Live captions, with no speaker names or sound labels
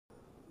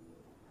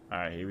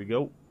Alright, here we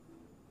go.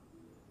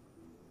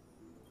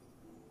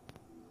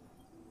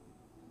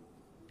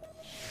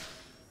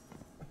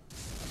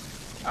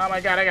 Oh my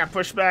god, I got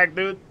pushed back,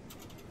 dude.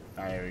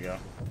 Alright, here we go.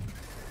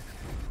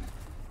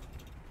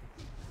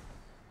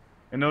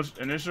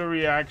 Initial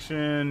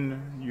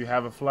reaction, you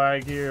have a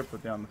flag here,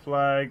 put down the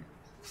flag.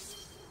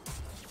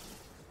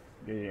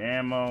 Get your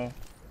ammo.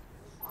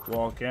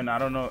 Walk in. I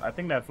don't know. I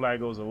think that flag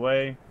goes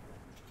away.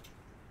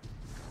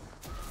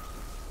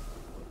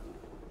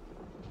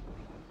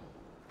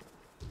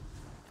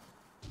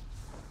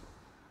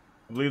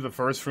 I believe the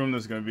first room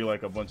there's going to be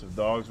like a bunch of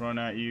dogs run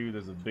at you.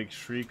 There's a big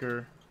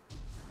shrieker.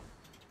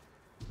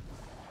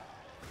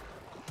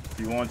 If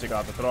you want, check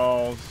out the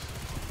thralls.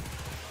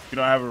 If you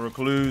don't have a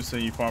recluse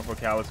and you farm for a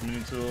callous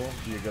mini tool,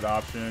 be a good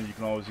option. You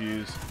can always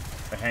use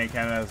a hand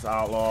cannon as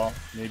outlaw,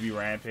 maybe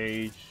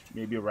rampage,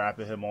 maybe a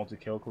rapid hit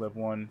multi-kill clip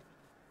one.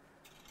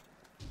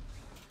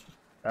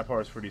 That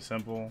part is pretty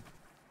simple,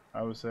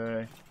 I would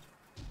say.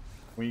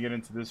 When you get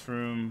into this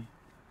room,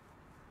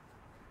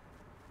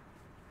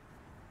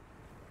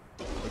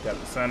 look at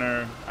the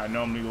center. I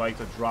normally like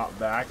to drop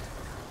back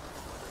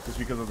just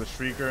because of the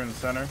shrieker in the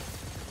center.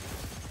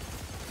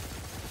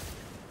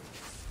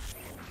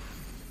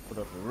 Put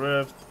up a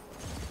rift.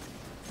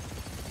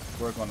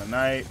 Work on the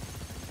knight.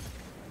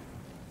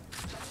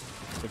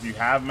 If you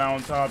have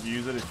mountaintop,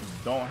 use it. If you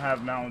don't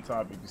have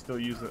mountaintop, you can still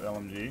use the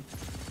LMG.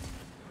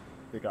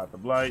 Take out the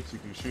blights. You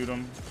can shoot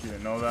them. If you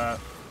didn't know that.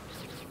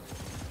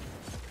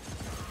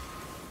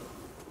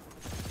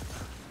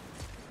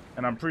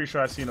 And I'm pretty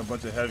sure I've seen a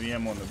bunch of heavy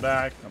ammo in the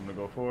back. I'm gonna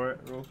go for it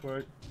real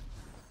quick.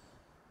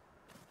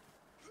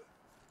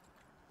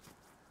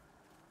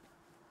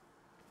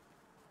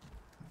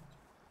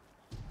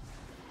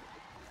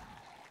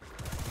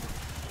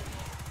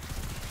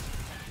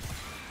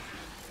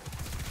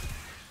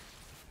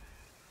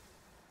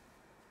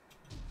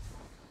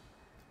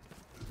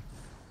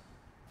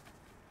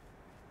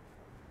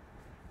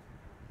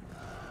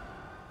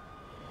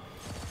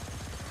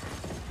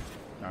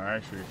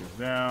 Alright, Shriek is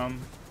down.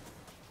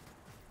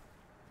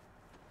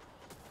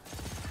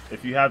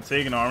 If you have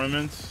taken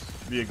armaments,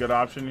 be a good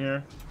option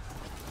here.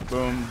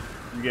 Boom,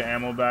 you get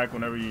ammo back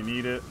whenever you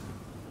need it.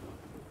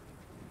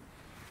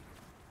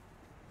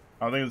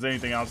 I don't think there's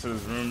anything else in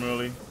this room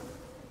really.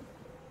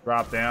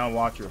 Drop down,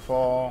 watch your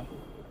fall.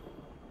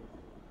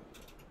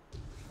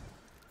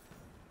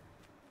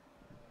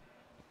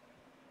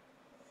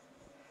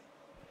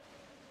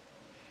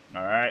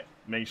 Alright,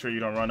 make sure you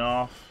don't run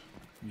off.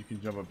 You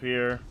can jump up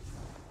here.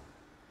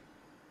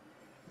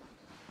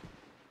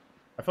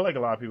 I feel like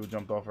a lot of people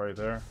jumped off right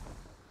there,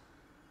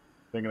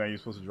 thinking that you're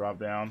supposed to drop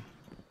down.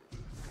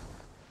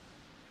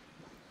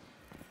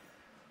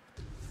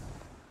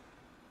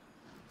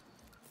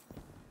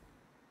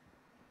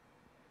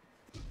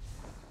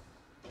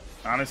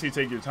 Honestly,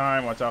 take your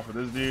time. Watch out for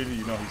this dude.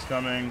 You know he's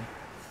coming.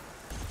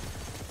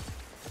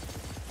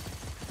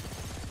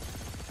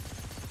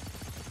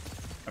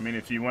 I mean,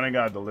 if you went and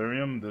got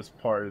Delirium, this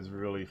part is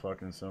really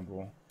fucking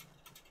simple.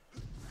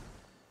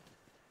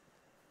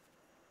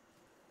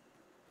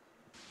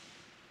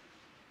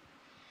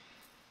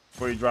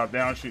 Before you drop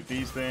down, shoot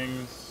these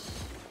things.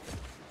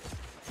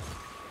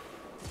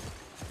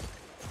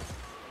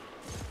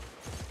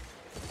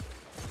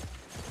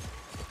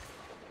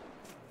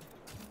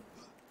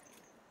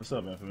 What's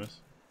up, Infamous?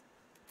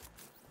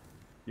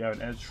 You have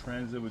an edge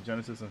transit with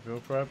Genesis and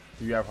field prep.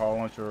 Do you have hull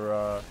launch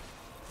or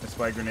and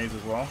spike grenades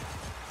as well?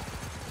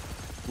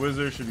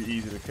 Wizard should be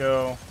easy to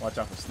kill. Watch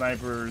out for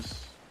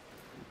snipers.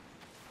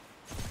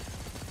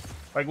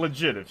 Like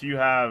legit, if you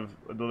have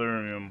a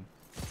Delirium,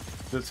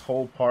 this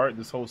whole part,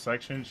 this whole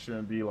section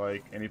shouldn't be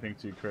like anything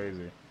too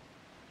crazy.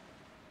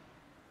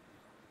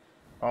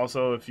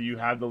 Also, if you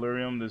have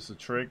Delirium, there's a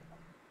trick,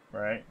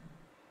 right?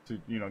 To,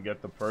 you know,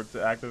 get the perk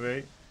to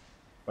activate.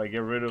 Like, get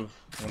rid of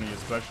one of your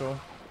special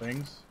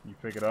things. You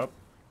pick it up.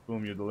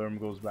 Boom, your Delirium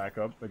goes back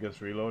up. It gets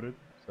reloaded.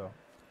 So,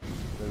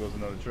 there goes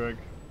another trick.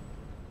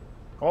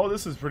 All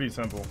this is pretty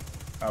simple,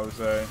 I would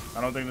say.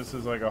 I don't think this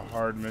is like a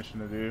hard mission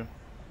to do.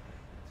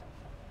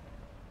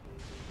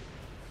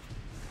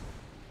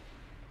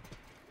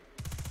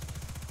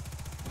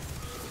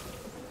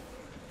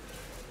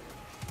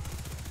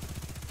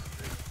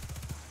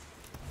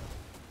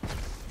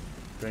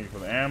 Thank you for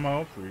the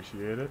ammo,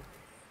 appreciate it.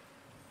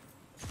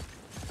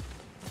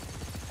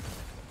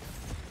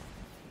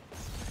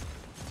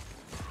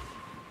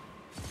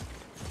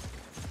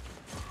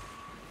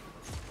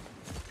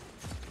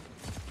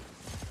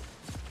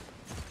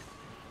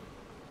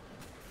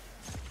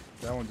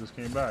 That one just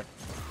came back.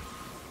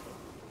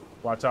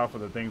 Watch out for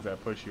the things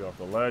that push you off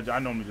the ledge. I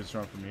normally just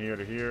jump from here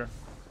to here.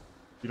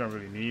 You don't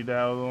really need that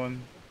other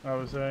one, I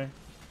would say.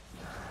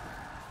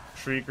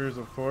 Shriekers,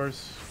 of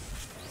course.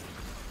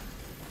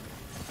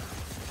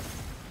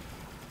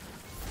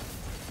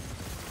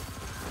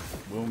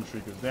 Boom,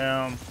 Shrieker's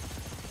down.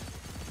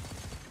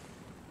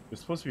 There's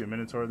supposed to be a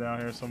Minotaur down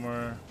here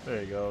somewhere.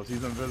 There he goes.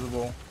 He's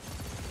invisible.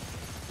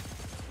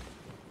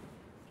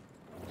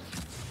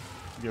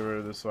 Get rid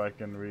of this so I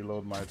can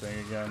reload my thing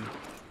again.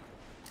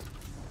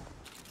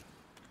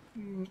 I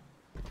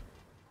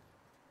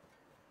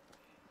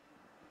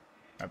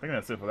think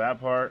that's it for that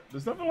part.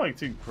 There's nothing like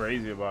too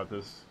crazy about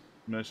this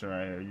mission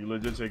right here. You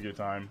legit take your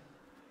time.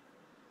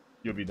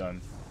 You'll be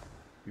done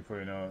before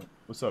you know it.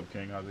 What's up,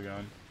 King? How's it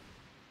going?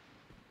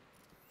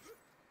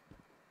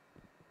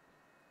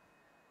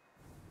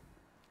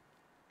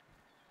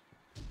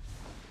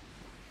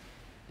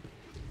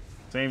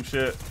 Same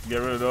shit. Get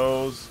rid of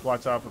those.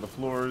 Watch out for the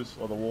floors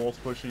or the walls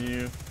pushing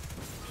you.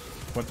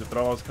 Bunch of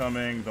thralls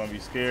coming. Don't be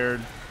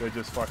scared. They're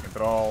just fucking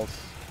thralls.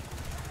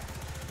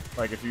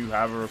 Like if you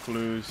have a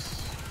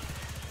recluse,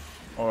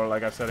 or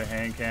like I said, a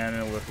hand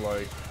cannon with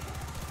like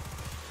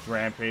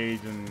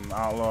rampage and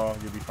outlaw,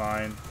 you'll be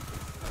fine.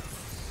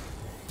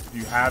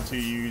 You have to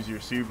use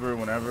your super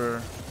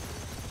whenever.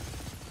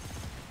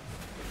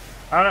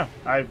 I don't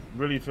know. I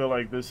really feel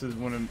like this is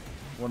one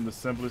of the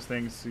simplest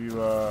things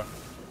to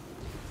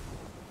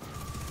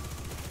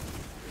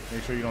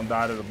make sure you don't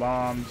die to the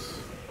bombs.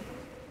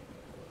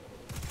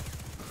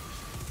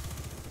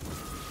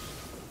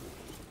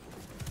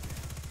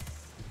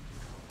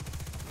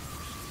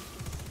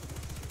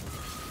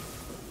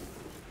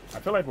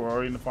 I feel like we're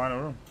already in the final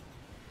room.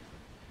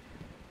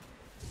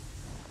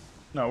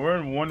 No, we're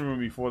in one room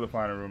before the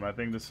final room. I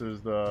think this is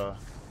the...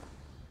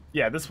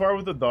 Yeah, this part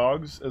with the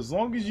dogs. As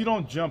long as you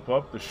don't jump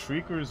up, the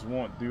shriekers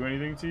won't do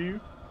anything to you.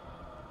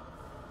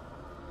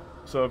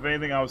 So if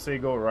anything, I would say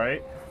go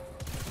right.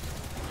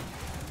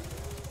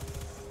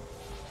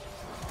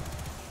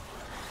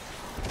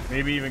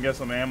 Maybe even get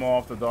some ammo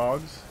off the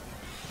dogs.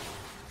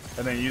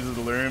 And then use the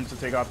delirium to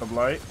take out the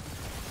blight.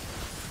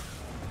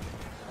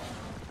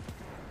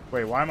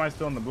 Wait, why am I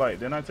still in the blight?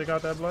 Didn't I take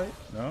out that blight?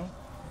 No?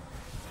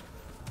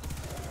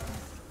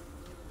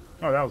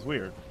 Oh, that was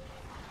weird.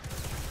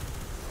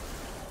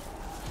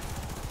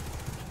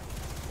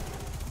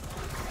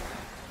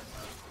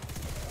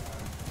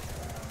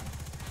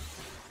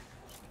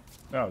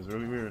 That was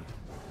really weird.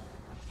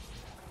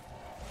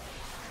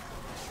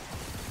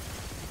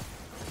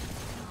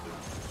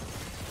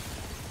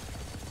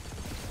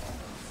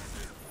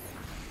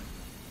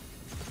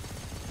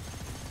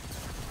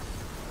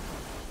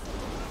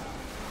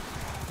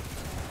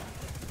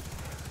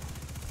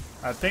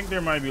 I think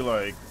there might be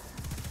like,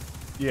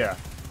 yeah.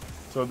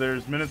 So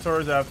there's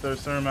minotaurs after a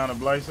certain amount of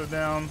blights are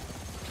down.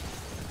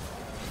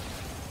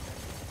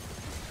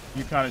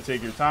 You kind of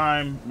take your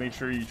time. Make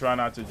sure you try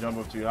not to jump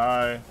up too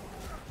high.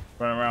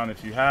 Run around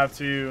if you have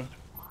to.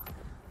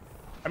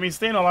 I mean,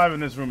 staying alive in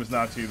this room is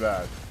not too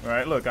bad. All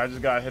right, look, I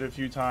just got hit a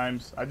few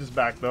times. I just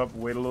backed up,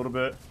 wait a little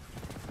bit.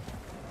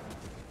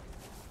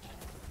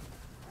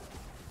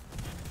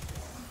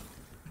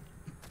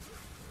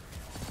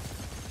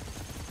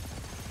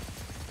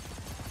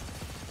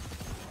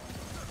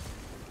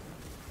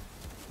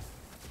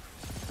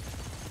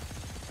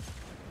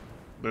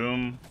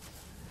 Boom.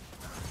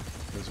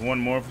 There's one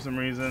more for some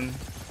reason.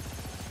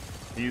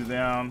 He's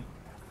down.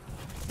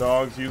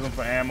 Dogs, use them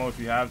for ammo if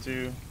you have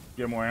to.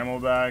 Get more ammo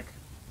back.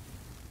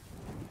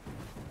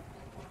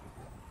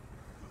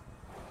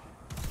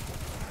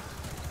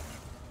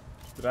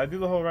 Did I do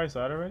the whole right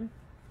side already?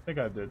 I think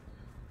I did.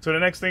 So the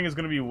next thing is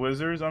going to be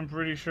wizards, I'm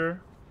pretty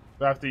sure.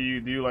 After you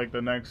do like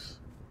the next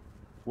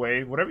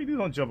wave. Whatever you do,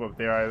 don't jump up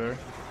there either.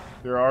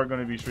 There are going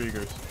to be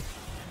shriekers.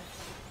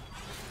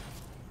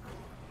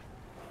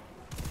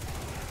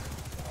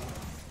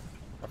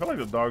 I feel like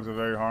the dogs are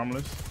very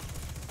harmless.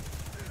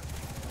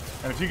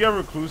 And if you get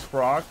recluse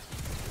proc,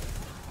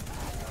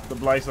 the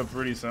blights are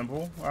pretty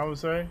simple, I would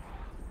say.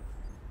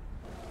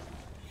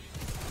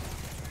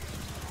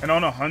 And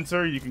on a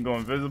hunter, you can go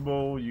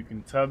invisible, you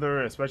can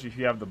tether, especially if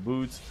you have the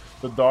boots.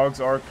 The dogs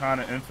are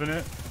kind of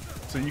infinite,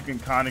 so you can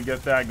kind of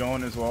get that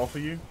going as well for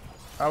you,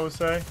 I would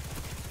say.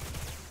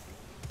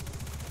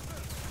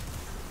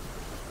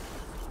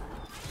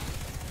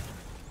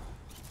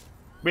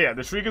 But yeah,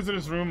 the shriekers in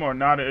this room are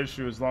not an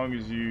issue as long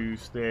as you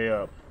stay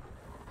up.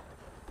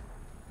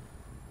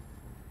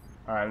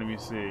 Alright, let me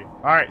see.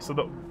 Alright,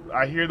 so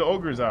I hear the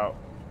ogre's out.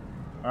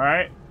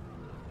 Alright.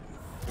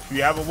 If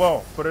you have a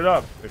well, put it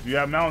up. If you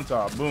have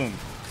mountaintop, boom.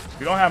 If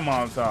you don't have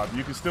mountaintop,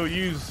 you can still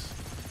use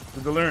the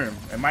delirium.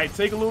 It might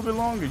take a little bit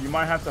longer. You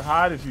might have to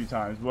hide a few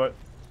times, but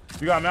if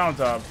you got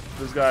mountaintop,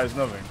 this guy is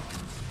nothing.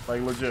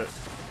 Like, legit.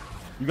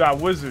 You got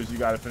wizards you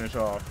gotta finish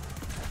off.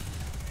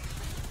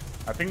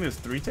 I think there's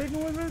 3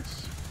 taken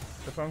wizards,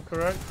 if I'm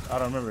correct. I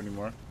don't remember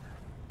anymore.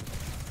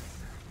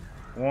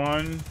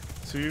 1,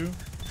 2.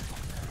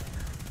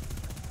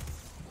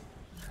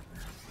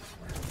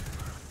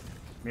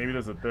 Maybe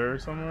there's a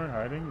 3rd somewhere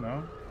hiding?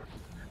 No?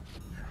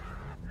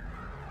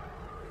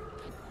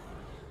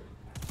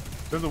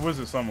 There's a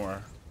wizard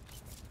somewhere.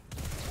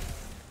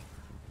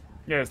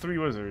 Yeah, it's 3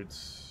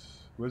 wizards.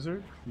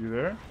 Wizard? You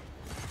there?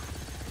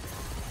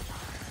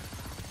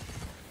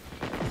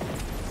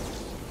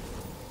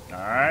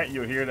 Alright,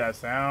 you'll hear that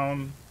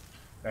sound.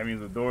 That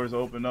means the doors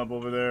open up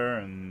over there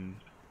and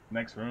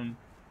next room.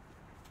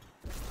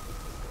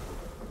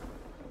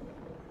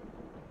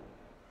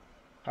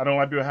 I don't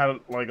like people have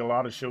like a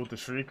lot of shit with the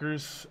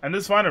shriekers. And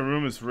this final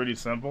room is really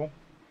simple.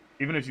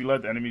 Even if you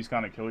let the enemies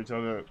kind of kill each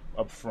other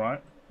up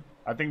front,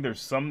 I think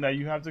there's some that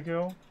you have to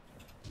kill.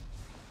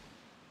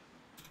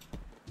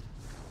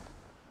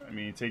 I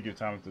mean, take your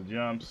time with the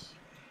jumps.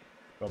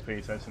 Don't pay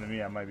attention to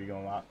me. I might be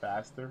going a lot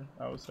faster,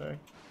 I would say.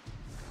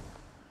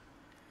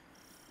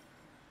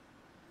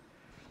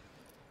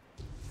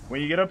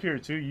 When you get up here,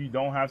 too, you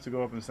don't have to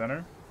go up in the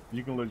center.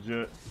 You can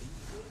legit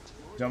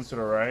jump to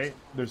the right.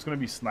 There's going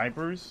to be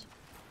snipers.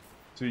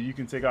 So you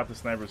can take out the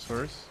snipers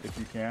first, if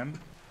you can.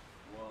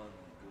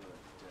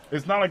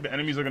 It's not like the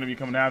enemies are going to be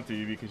coming after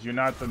you because you're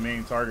not the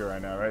main target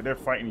right now, right? They're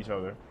fighting each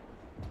other.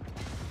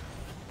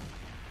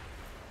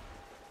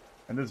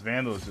 And this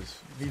Vandal is just,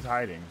 he's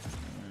hiding.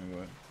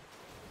 Anyway.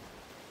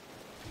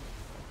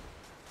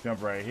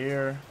 Jump right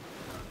here.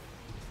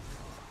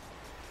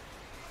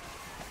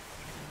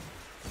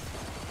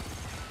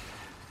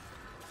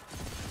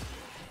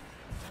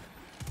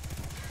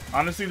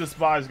 Honestly, the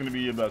spy is going to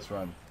be your best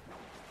friend.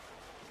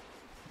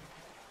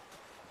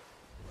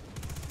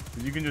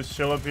 You can just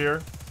chill up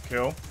here,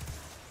 kill.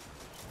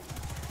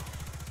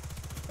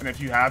 And if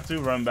you have to,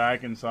 run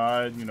back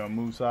inside, you know,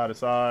 move side to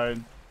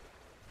side.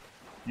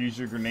 Use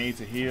your grenade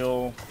to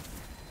heal.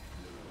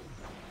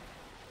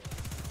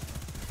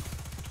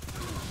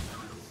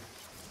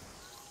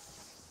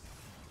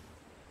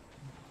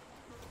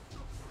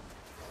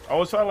 I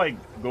always try to like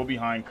go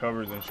behind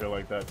covers and shit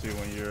like that too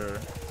when you're,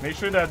 make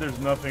sure that there's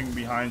nothing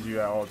behind you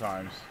at all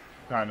times.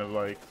 Kind of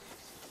like,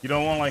 you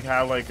don't want to like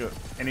have like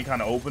any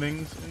kind of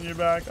openings in your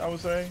back, I would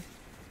say.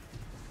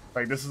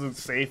 Like this is a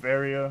safe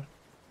area.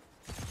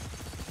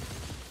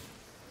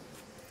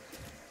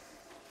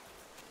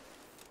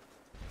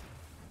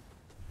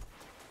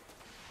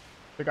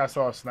 I think I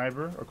saw a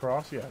sniper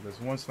across. Yeah, there's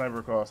one sniper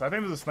across. I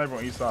think there's a sniper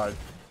on each side.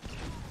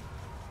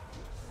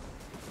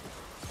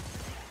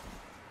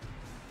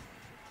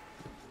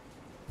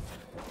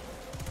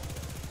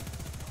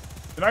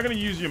 You're not going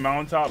to use your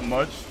mountaintop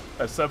much,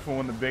 except for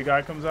when the big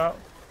guy comes out.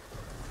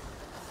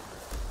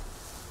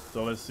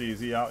 So let's see,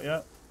 is he out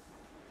yet?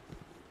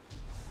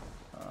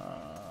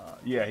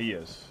 Yeah, he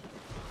is.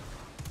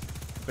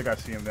 I think I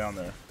see him down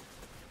there.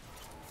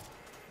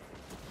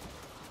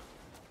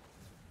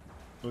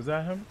 Was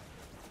that him?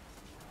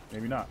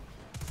 Maybe not.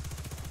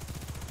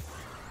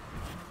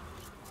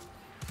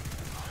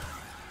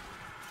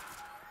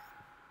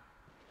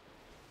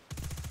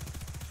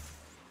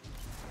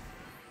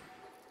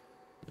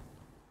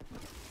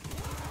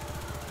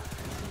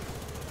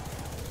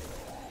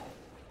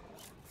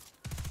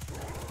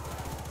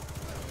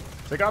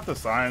 Take out the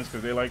signs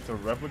because they like to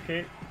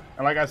replicate.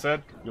 And like I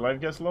said, your life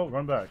gets low,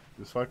 run back.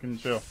 Just fucking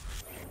chill.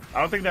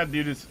 I don't think that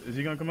dude is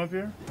he gonna come up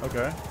here?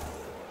 Okay.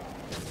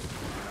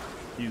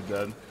 He's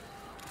dead.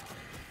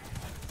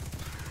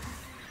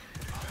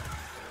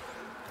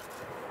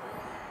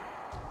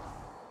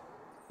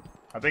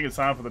 I think it's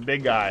time for the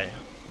big guy.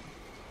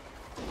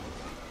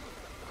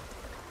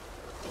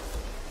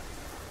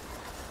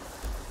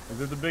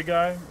 Is it the big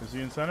guy? Is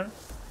he in center?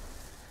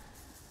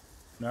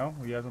 No,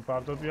 he hasn't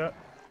popped up yet.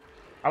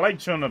 I like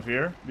chilling up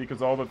here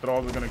because all the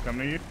thralls are gonna come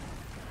to you.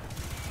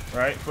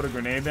 Right? Put a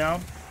grenade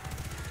down.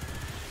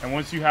 And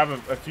once you have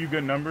a few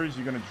good numbers,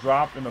 you're gonna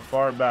drop in the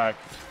far back.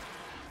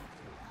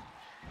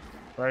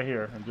 Right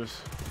here and just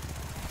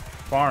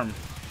farm.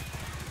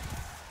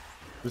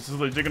 This is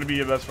legit gonna be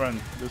your best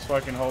friend. This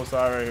fucking whole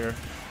side right here.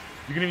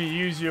 You can even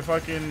use your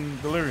fucking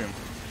delirium.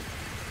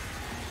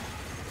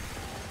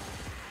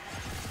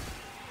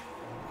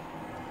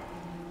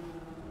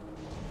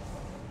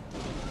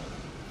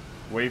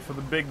 Wait for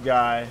the big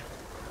guy.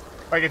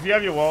 Like if you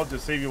have your wall,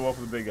 just save your wall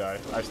for the big guy.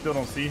 I still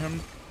don't see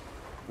him.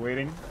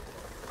 Waiting.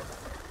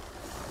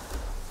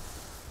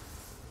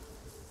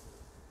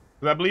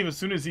 Because I believe as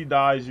soon as he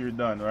dies, you're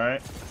done,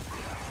 right?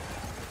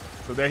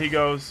 So there he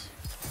goes.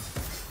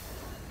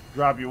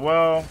 Drop your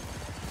well.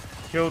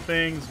 Kill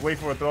things. Wait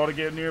for a thrall to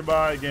get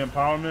nearby. Get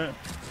empowerment.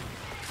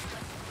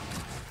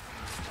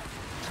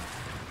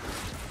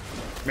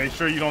 Make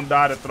sure you don't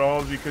die to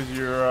thralls because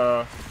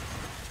you're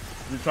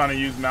trying to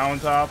use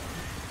mountaintop.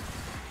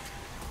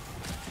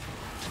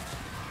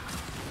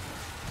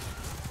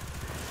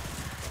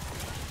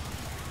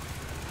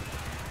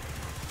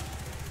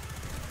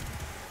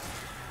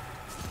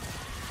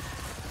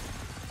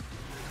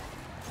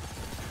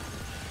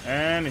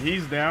 And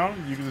he's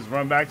down. You can just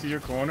run back to your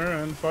corner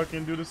and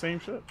fucking do the same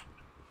shit.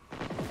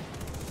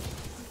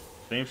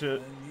 Same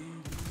shit.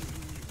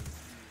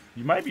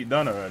 You might be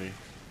done already,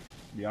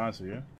 to be honest with you.